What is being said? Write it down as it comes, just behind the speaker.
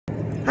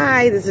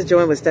Hi, this is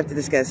Joanne with Stuff to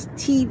Discuss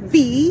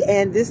TV,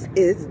 and this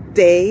is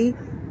day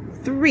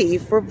 3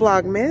 for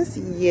Vlogmas.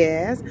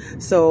 Yes,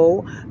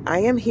 so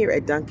I am here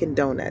at Dunkin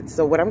Donuts.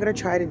 So what I'm going to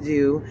try to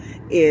do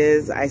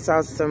is, I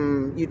saw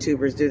some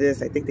YouTubers do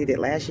this. I think they did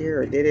last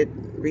year or did it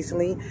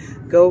recently.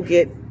 Go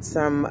get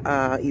some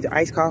either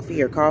iced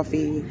coffee or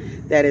coffee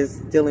that is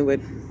dealing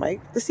with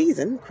like the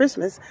season,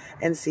 Christmas,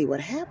 and see what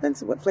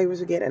happens, what flavors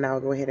we get. And I'll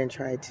go ahead and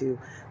try to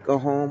go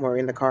home or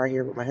in the car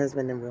here with my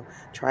husband, and we'll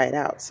try it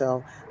out.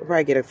 So we'll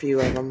probably get a few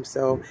of them.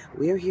 So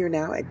we are here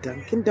now at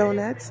Dunkin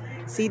Donuts.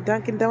 See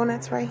Dunkin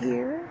Donuts right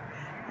here?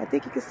 I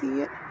think you can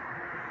see it.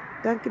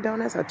 Dunkin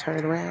Donuts. I'll turn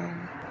it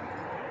around.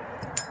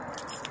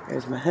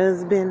 There's my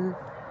husband.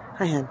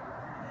 Hi, hon.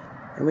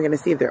 And we're going to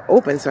see if they're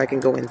open so I can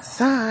go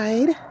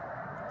inside.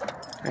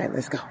 All right,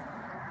 let's go.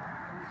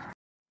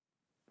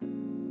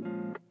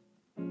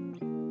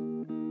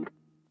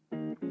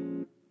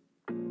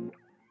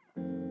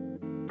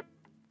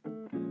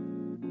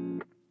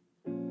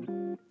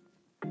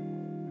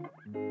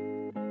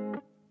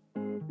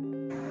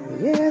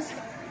 Yes.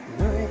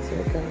 All right, so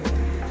we're going to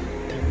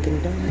Dunkin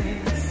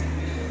Donuts.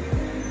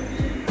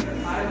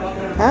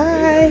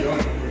 Hi.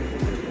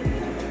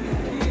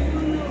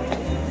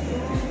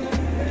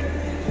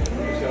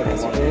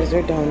 So here's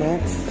their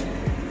donuts.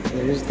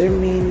 Here's their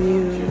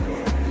menu.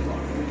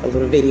 A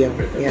little video,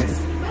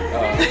 yes.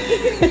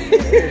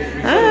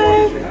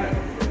 Hi.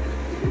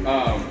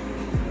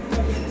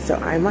 So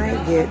I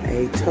might get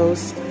a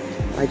toast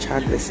white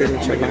chocolate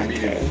signature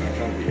latte.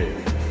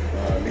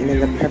 And then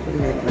the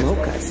peppermint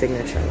mocha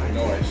signature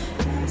latte.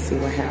 See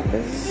what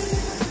happens.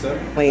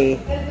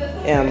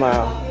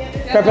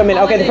 Peppermint.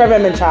 Okay, the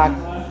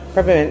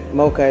peppermint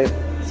mocha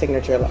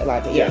signature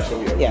latte. Yeah,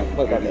 yeah,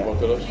 we'll go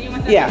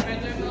there.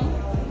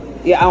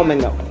 Yeah,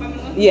 almond milk.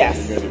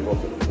 Yes.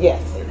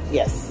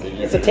 Yes.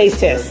 It's a taste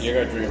test.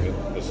 You're gonna drink it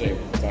the same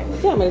time.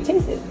 Yeah, I'm gonna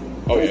taste it.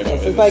 Oh yeah, no,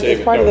 it's like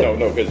it's part of the.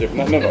 No, because if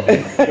not, no. She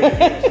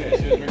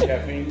doesn't drink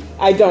caffeine.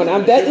 I don't.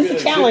 It's a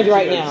challenge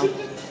right now.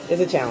 It's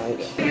a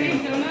challenge.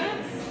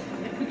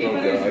 Oh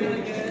God.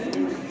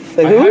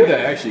 The who? I had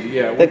that actually,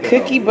 yeah. The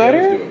cookie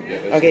butter?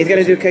 Yeah, okay, he's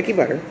gonna do cookie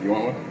butter. You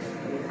want one?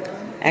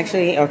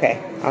 Actually, okay,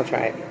 I'll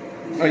try it.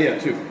 Oh yeah,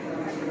 2.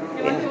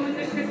 Yeah.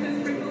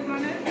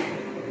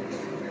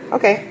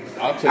 Okay.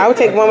 I'll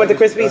take one with the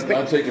crispy.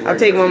 I'll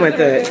take one with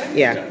the,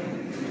 yeah.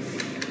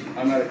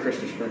 I'm not a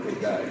crispy sprinkle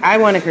guy. I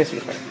want a crispy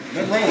sprinkle.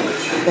 Nothing wrong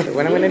with it.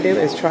 What I'm gonna do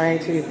is try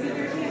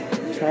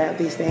out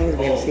these things.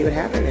 We're gonna see what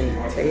happens and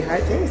tell you how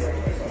it tastes.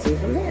 See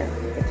from there.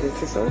 This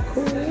is so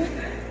cool.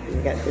 We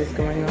got this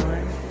going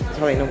on. There's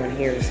probably no one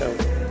here, so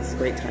it's a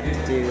great time to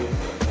do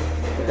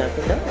the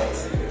Dunkin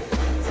Donuts.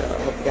 So I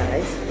hope you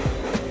guys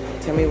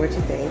tell me what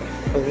you think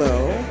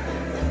below,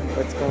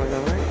 what's going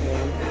on,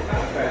 and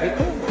it'll be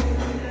cool.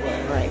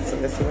 All right, so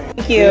let's see what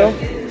happens. Thank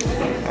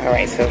you. All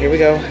right, so here we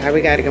go. How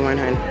we got it going,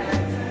 hon?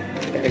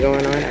 Got it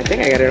going on. I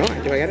think I got it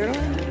on. Do I got it on? I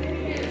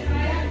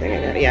think I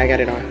got it. Yeah, I got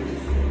it on.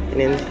 And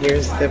then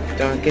here's the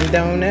Dunkin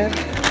Donut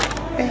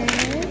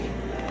bag.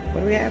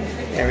 What do we have?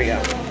 There we go.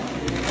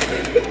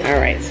 All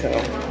right, so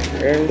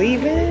we're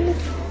leaving,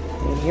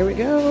 and here we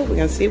go. We're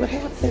gonna see what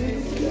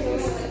happens.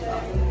 Yes.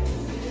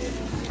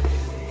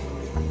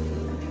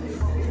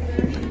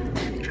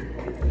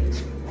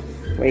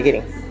 What are you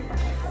getting?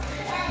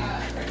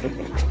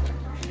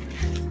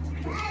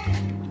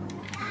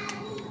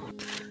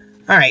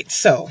 All right,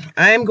 so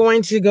I'm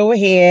going to go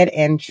ahead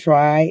and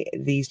try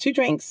these 2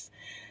 drinks.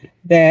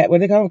 What do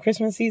they call them?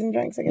 Christmas season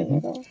drinks, I guess.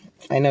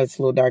 I know it's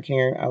a little dark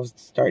here. I was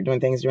start doing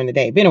things during the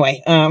day. But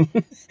anyway, I'm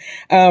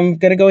going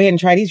to go ahead and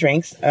try these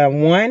drinks.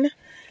 One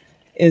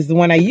is the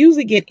one I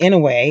usually get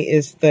anyway.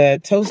 Is the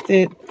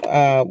toasted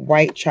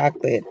white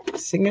chocolate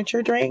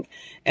signature drink.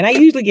 And I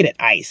usually get it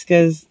iced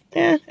because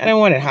I don't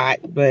want it hot.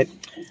 But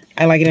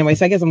I like it anyway.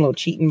 So I guess I'm a little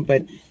cheating.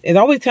 But it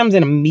always comes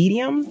in a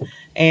medium.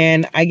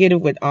 And I get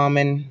it with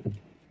almond,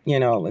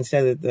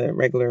 instead of the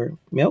regular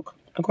milk,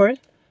 of course.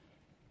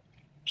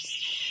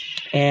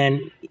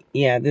 And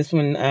yeah, this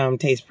one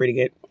tastes pretty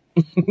good.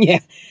 Yeah,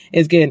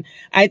 it's good.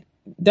 I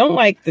don't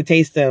like the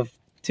taste of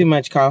too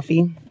much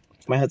coffee.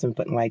 My husband's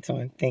putting lights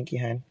on. Thank you,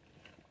 hon.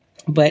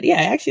 But yeah,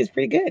 actually it's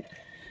pretty good.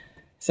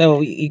 So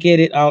you get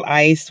it all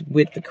iced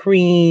with the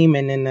cream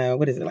and then,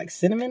 what is it, like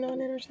cinnamon on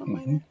it or something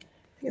like that?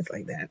 I think it's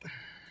like that.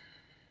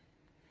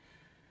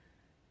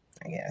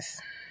 I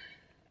guess.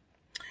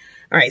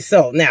 All right,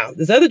 so now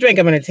this other drink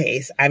I'm going to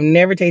taste, I've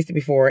never tasted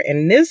before.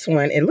 And this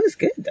one, it looks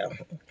good though.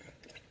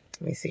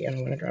 Let me see. I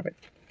don't want to drop it.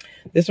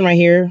 This one right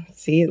here.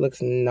 See, it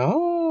looks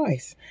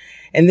nice.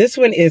 And this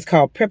one is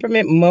called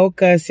Peppermint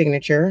Mocha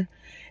Signature.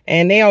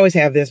 And they always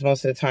have this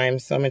most of the time.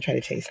 So I'm going to try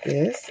to taste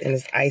this. And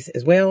it's ice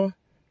as well.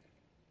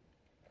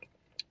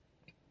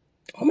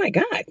 Oh my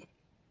God.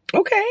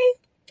 Okay.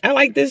 I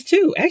like this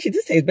too. Actually,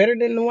 this tastes better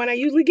than the one I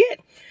usually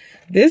get.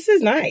 This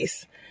is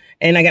nice.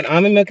 And I got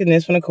almond milk in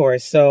this one, of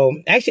course. So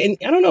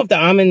actually, I don't know if the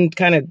almond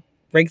kind of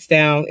breaks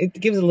down. It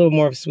gives a little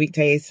more of a sweet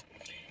taste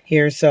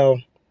here. So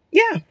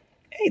yeah.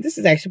 Hey, this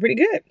is actually pretty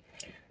good.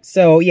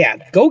 So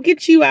yeah, go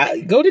get you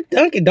out. Go to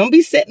Dunkin'. Don't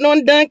be sitting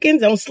on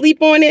Dunkin's. Don't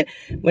sleep on it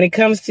when it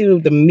comes to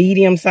the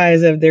medium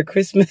size of their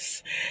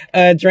Christmas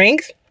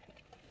drinks.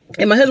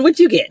 And my husband, what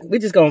you get? We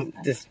just going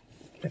just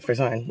for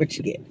fun. What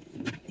you get?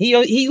 He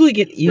usually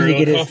get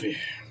his coffee.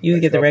 You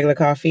get the regular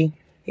coffee.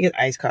 He gets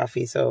iced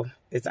coffee, so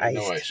it's iced.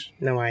 No ice.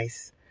 No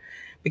ice.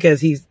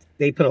 Because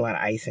they put a lot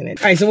of ice in it.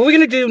 All right, so what we're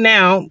gonna do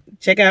now,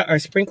 check out our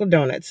sprinkle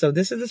donuts. So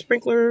this is a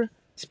sprinkle donut.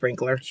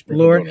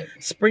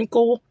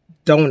 Sprinkle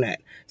donut.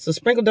 So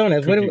sprinkle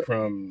donuts.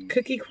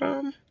 Cookie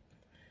crumb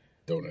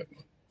donut.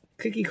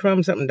 Cookie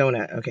crumb something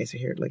donut. Okay, so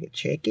here, look at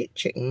check it.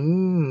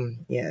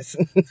 Yes.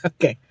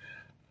 Okay.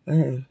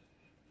 Oh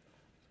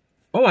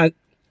my.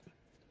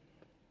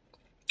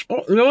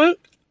 Oh, you know what?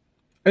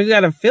 It's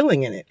got a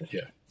filling in it.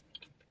 Yeah.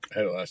 I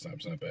had it last time.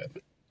 It's not bad.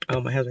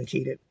 Oh, my husband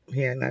cheated.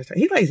 Yeah, last time.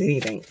 He likes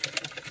anything.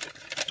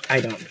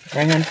 I don't.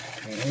 Right, hon?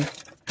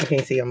 I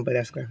can't see him, but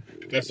that's good.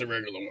 That's the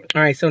regular one.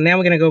 All right, so now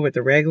we're going to go with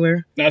the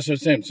regular. No, it's the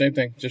same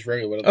thing. Just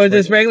regular without the sprinkles.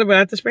 Just regular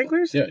without the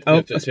sprinklers? Yeah.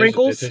 Oh,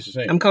 sprinkles? It tastes the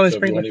same. I'm calling so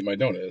sprinkles. If you want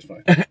to eat my donut, it's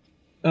fine.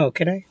 Oh,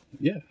 can I?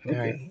 Yeah. All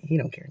right. He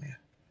don't care now.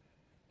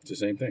 It's the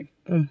same thing.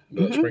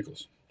 Without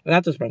sprinkles.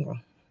 Without the sprinkle.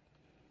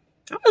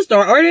 I'm going to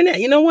start ordering it.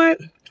 You know what?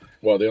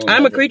 Well,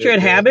 I'm a creature of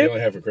habit. They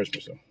only have it for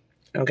Christmas,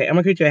 though. Okay, I'm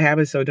a creature of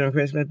habit, so during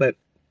Christmas, but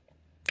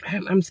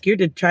I'm scared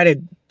to try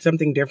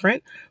something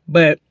different.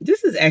 But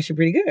this is actually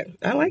pretty good.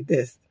 I like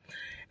this.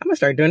 I'm going to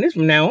start doing this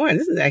from now on.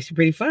 This is actually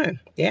pretty fun.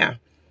 Yeah.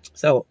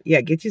 So, yeah,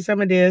 get you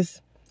some of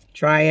this.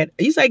 Try it.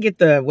 I usually get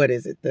the, what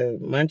is it? The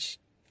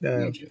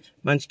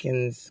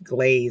Munchkins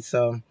glaze.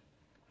 So,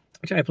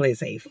 I try to play it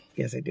safe.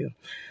 Yes, I do.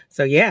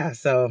 So, yeah.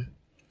 So,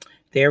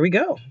 there we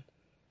go.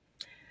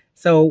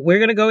 So, we're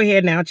going to go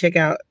ahead now, check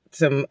out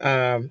some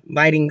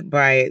lighting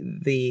by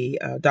the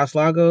Dos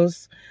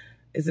Lagos.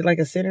 Is it like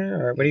a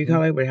center? Or what do you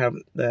call it? We have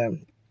the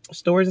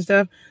stores and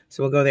stuff.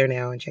 So we'll go there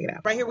now and check it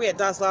out. Right here we at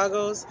Dos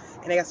Lagos,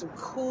 and they got some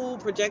cool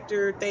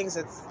projector things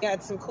that's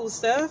got some cool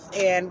stuff,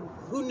 and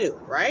who knew,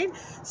 right?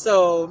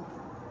 So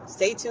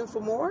stay tuned for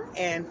more,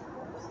 and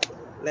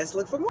let's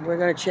look for more. We're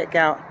gonna check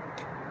out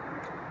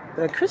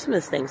the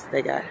Christmas things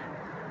they got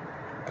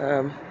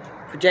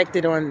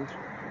projected on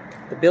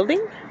the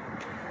building.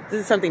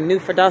 This is something new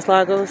for Dos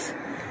Lagos.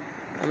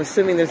 I'm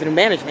assuming there's a new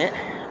management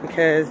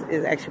because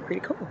it's actually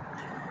pretty cool.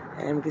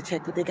 And we can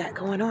check what they got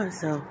going on.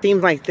 So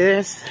themes like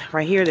this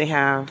right here, they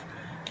have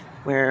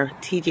where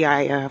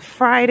TGI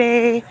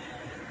Friday.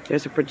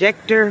 There's a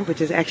projector,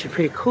 which is actually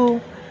pretty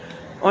cool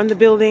on the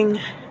building.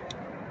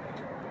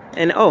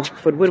 And oh,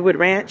 for Woodwood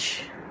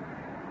Ranch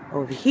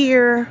over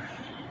here.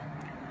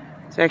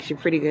 It's actually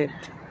pretty good.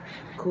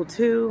 Cool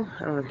too.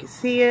 I don't know if you can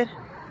see it.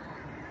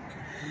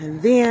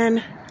 And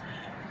then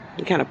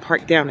we kind of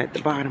parked down at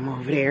the bottom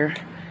over there.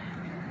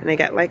 And they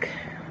got like,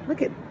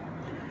 look at,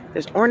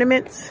 there's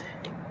ornaments.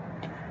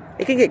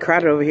 It can get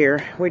crowded over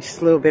here. We're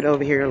just a little bit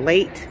over here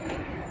late.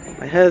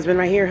 My husband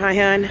right here. Hi,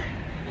 hon.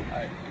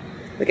 Hi.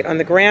 Look at on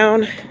the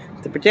ground,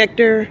 the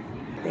projector.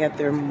 They got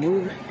their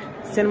movie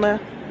cinema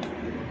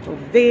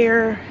over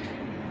there.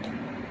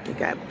 They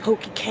got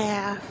Pokey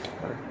Calf.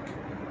 Or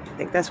I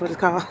think that's what it's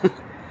called.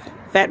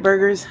 Fat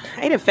Burgers.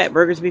 I ate at Fat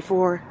Burgers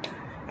before.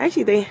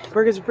 Actually,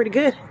 burgers are pretty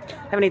good.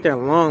 Haven't ate there in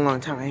a long,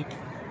 long time.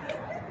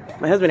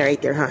 My husband never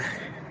ate there, huh?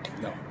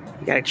 No.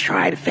 You gotta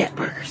try the Fat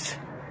Burgers.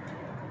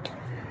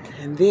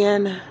 And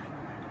then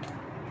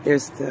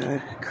there's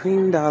the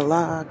Cream de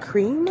la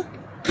Cream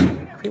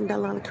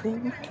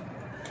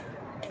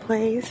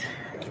place.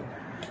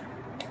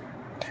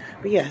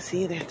 But yeah,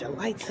 see, they have their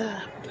lights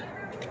up.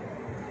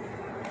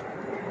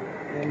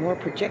 And more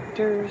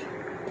projectors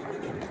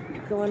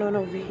going on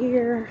over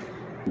here.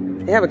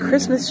 They have a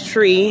Christmas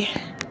tree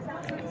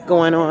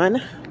going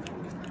on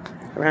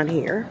around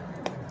here.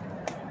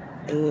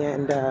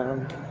 And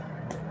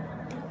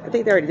I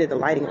think they already did the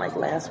lighting like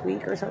last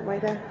week or something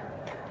like that.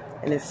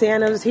 And then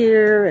Santa's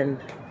here, and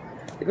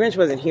the Grinch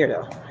wasn't here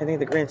though. I think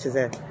the Grinch is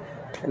at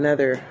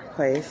another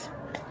place,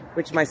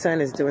 which my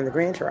son is doing the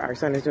Grinch, or our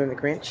son is doing the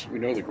Grinch. We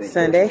know the Grinch.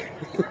 Sunday.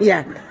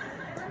 Yeah.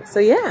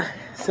 So yeah.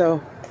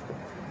 So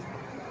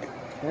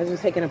I was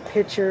just taking a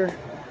picture.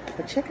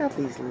 But check out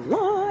these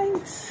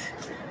lights.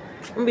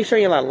 I'm gonna be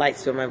showing you a lot of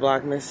lights through my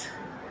Vlogmas.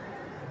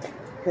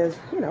 Because,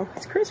 you know,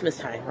 it's Christmas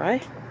time,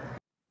 right?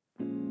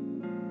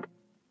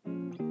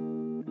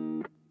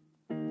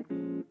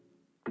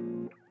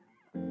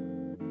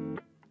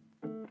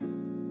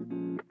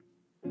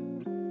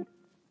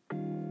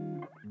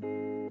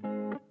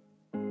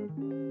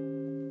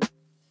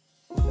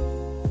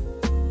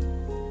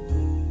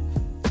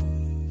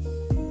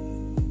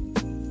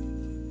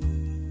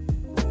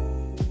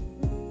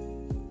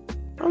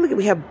 Oh, look,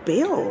 we have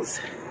bells.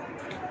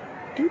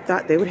 Who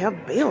thought they would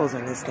have bells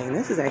on this thing?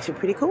 This is actually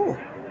pretty cool.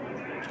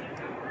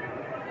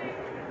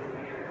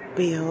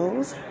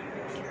 Bells.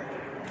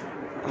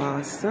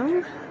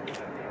 Awesome.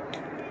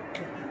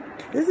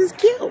 This is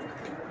cute.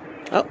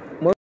 Oh,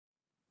 more.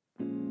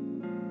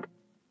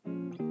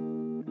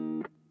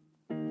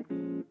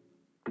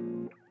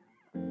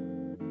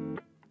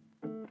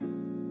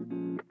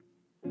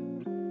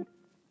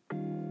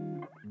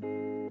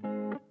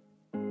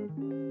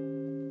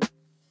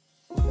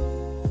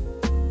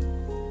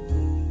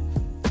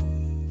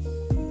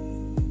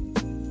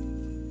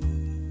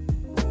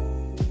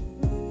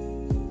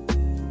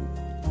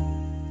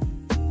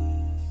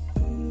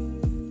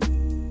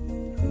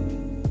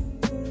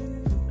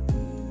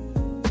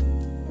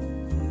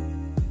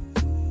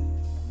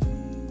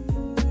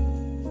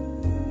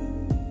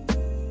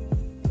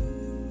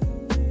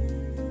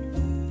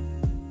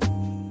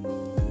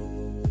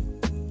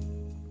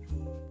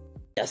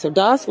 So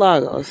Dos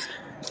Lagos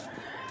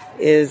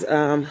is,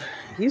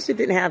 used to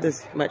didn't have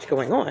this much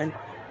going on,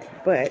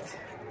 but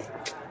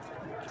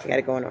I got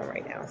it going on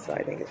right now. So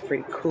I think it's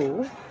pretty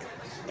cool.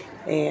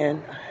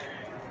 And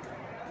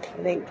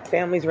I think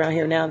families around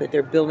here now that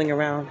they're building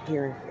around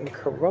here in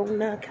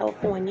Corona,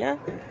 California,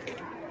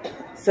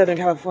 Southern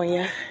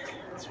California,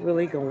 it's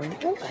really going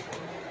on.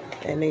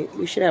 And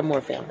we should have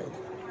more family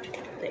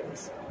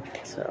things.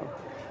 So,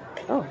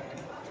 oh,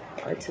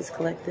 Artist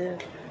Collective.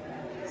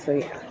 So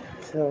yeah,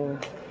 so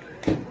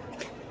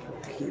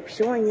keep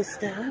showing you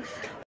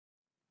stuff.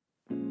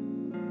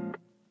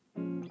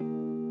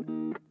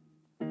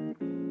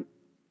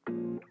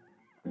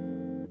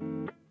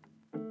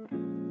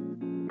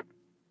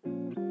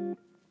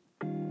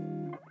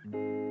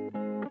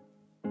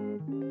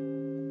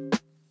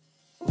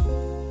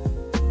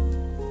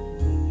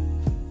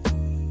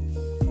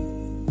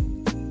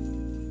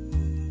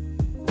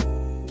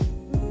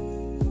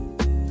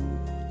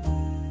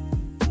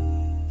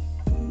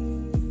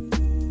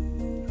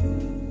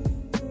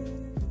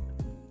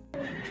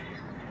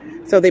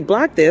 So they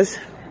blocked this.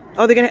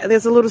 Oh,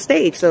 there's a little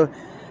stage. So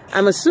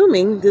I'm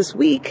assuming this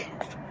week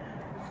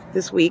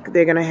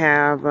they're gonna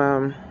have,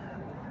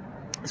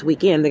 this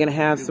weekend, they're gonna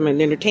have some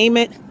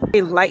entertainment.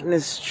 They lighten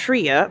this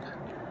tree up,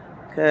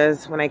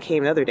 because when I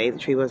came the other day, the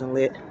tree wasn't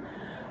lit.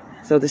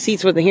 So the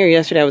seats wasn't here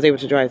yesterday. I was able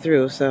to drive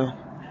through. So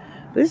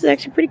this is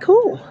actually pretty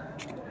cool.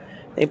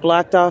 They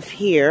blocked off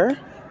here.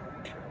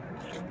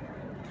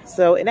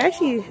 So it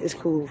actually is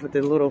cool with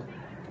the little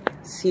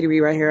scenery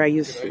right here. I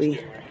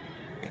usually...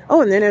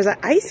 Oh, and then there's an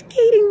ice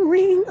skating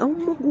ring. Oh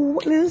my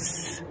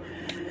goodness.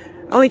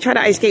 I only tried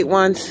to ice skate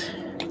once.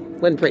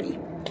 Wasn't pretty.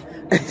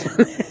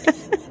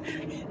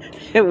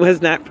 It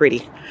was not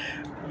pretty.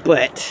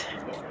 But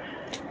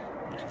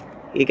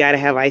you gotta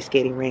have ice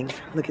skating ring.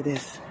 Look at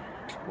this.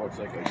 What's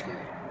like ice skating?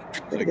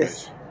 Look at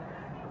this.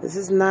 This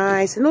is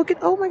nice. And look at,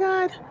 oh my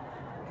God,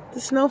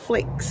 the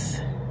snowflakes.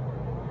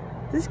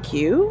 This is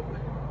cute.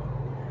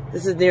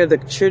 This is near the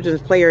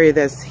children's play area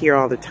that's here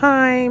all the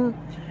time.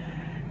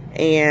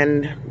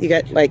 And you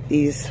got like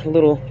these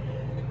little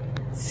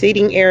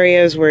seating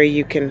areas where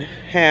you can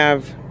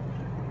have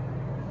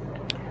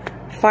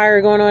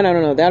fire going on. I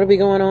don't know, that'll be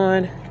going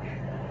on.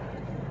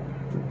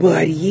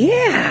 But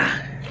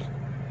yeah,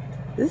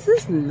 this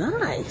is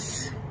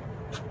nice.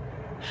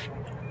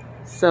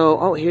 So,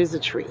 oh, here's the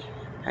tree.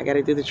 I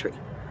gotta do the tree.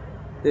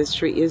 This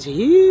tree is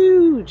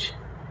huge.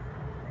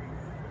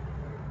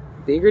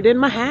 Bigger than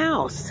my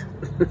house.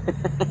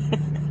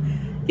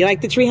 You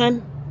like the tree,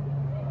 hon?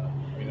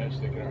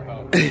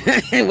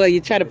 Well, you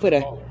try to put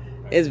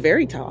it's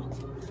very tall.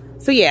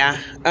 So yeah,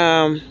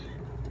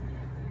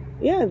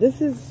 yeah,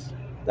 this is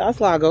Dos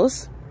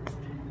Lagos,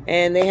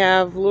 and they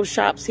have little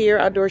shops here,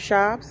 outdoor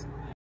shops.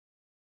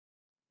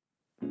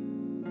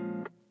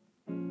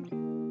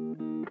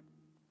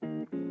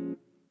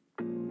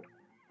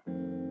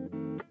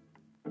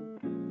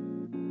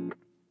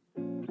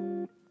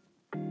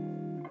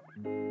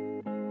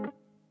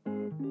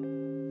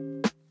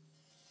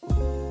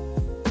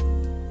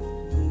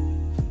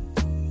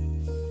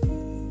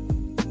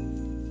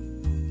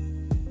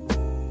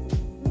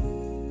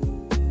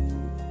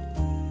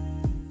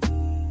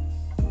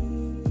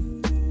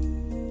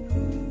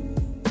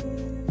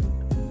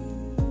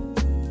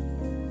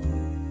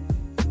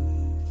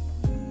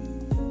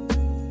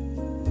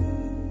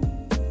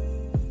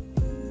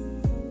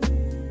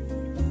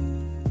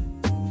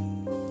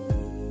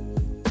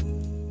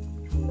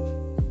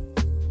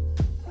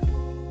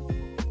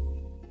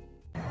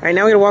 All right,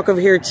 now we're gonna walk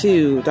over here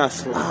to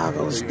Dos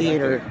Lagos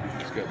Theater.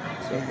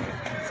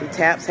 See,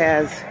 Taps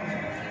has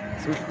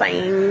some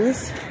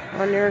things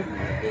on their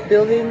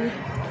building.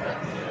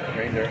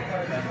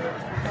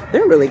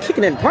 They're really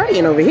kicking and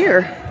partying over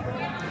here.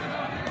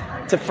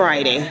 It's a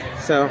Friday,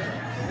 so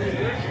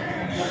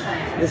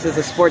this is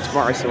a sports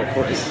bar, so of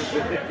course,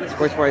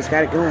 sports bar's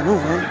got it going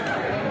on.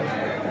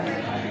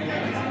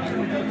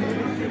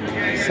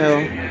 So,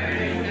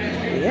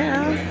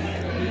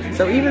 yeah.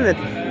 So even the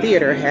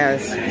theater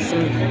has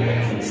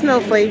some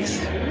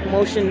snowflakes,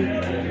 motion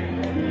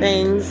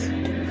things.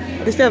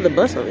 They still have the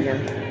bus over here.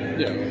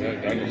 Yeah,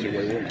 I don't see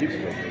why we won't keep the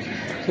bus.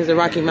 Here's the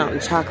Rocky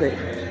Mountain chocolate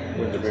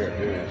Where's the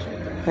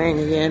bear? thing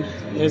again.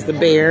 There's the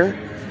bear.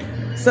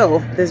 So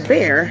this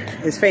bear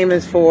is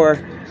famous for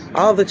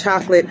all the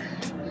chocolate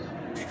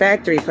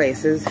factory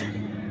places.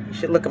 You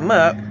should look them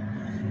up.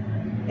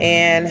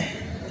 And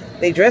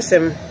they dress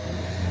him,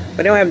 but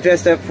they don't have him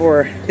dressed up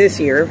for this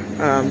year.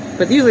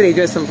 But usually they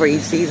dress them for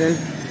each season.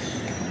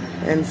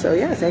 And so,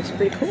 yeah, it's actually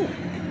pretty cool.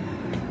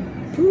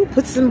 Ooh,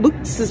 Puss in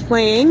Boots is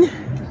playing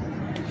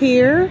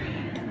here.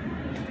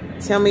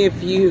 Tell me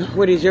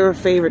what is your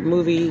favorite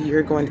movie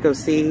you're going to go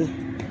see?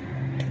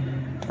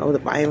 Oh, The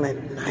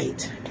Violent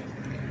Night.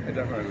 I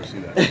definitely want to see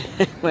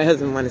that. My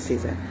husband wants to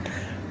see that.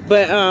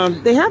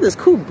 But they have this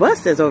cool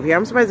bus that's over here.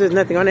 I'm surprised there's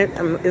nothing on it.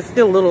 It's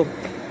still a little,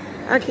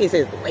 I can't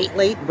say it's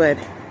late, but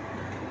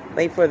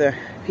late for the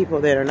people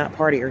that are not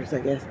partiers, I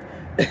guess.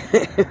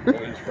 Well,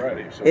 it's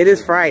Friday. So it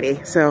is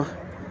Friday, so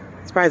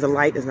Surprised the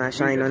light does not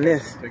shine on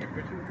this.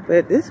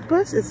 But this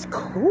bus is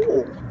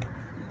cool.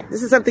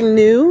 This is something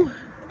new,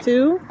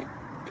 too.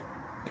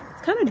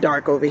 It's kind of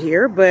dark over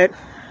here, but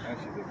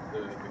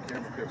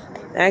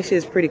actually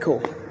it's pretty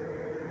cool.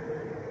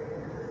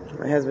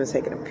 My husband's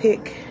taking a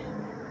pic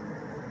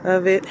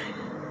of it.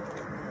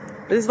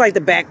 This is like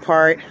the back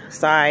part,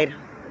 side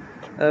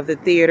of the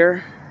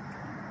theater.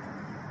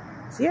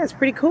 So yeah, it's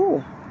pretty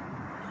cool.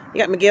 You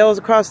got Miguel's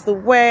across the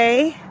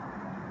way.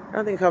 I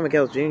don't think they call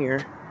Miguel's Jr.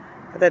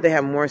 I thought they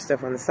have more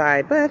stuff on the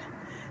side, but,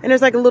 and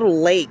there's like a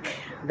little lake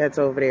that's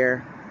over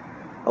there.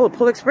 Oh,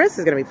 Pool Express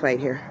is gonna be played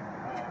here.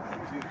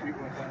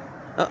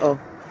 Uh-oh.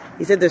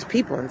 He said there's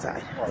people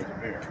inside. Oh, it's a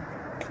bear.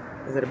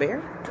 Is it a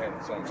bear?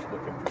 And some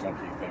looking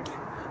monkey thing.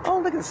 Oh,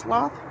 look at a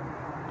sloth.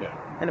 Yeah.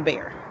 And a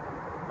bear.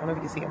 I don't know if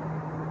you can see them.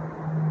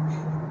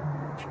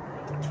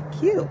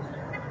 Cute.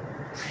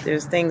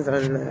 There's things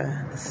on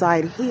the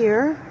side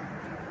here.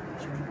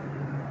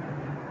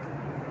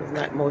 It's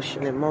not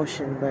motion in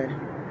motion, but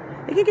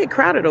it can get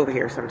crowded over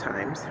here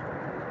sometimes.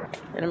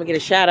 And I'm gonna get a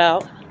shout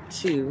out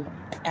to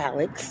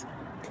Alex.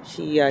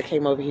 She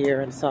came over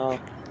here and saw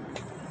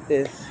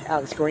this,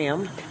 Alex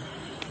Graham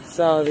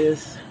saw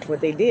this, what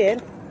they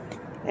did.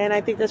 And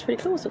I think that's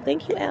pretty cool. So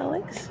thank you,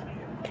 Alex.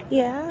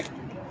 Yeah.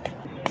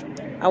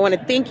 I want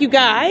to thank you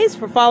guys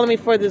for following me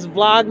for this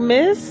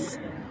Vlogmas.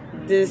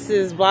 This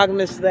is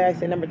Vlogmas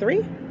actually number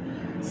 3.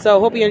 So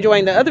hope you're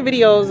enjoying the other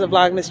videos of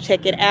Vlogmas.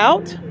 Check it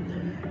out.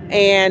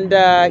 And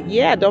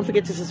yeah, don't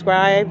forget to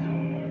subscribe.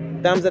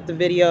 Thumbs up the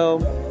video.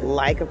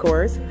 Like, of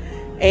course.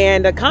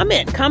 And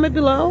comment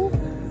below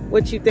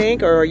what you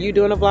think. Or are you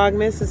doing a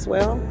Vlogmas as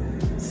well?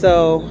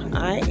 So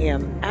I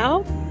am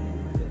out.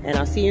 And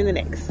I'll see you in the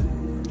next.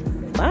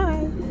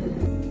 Bye.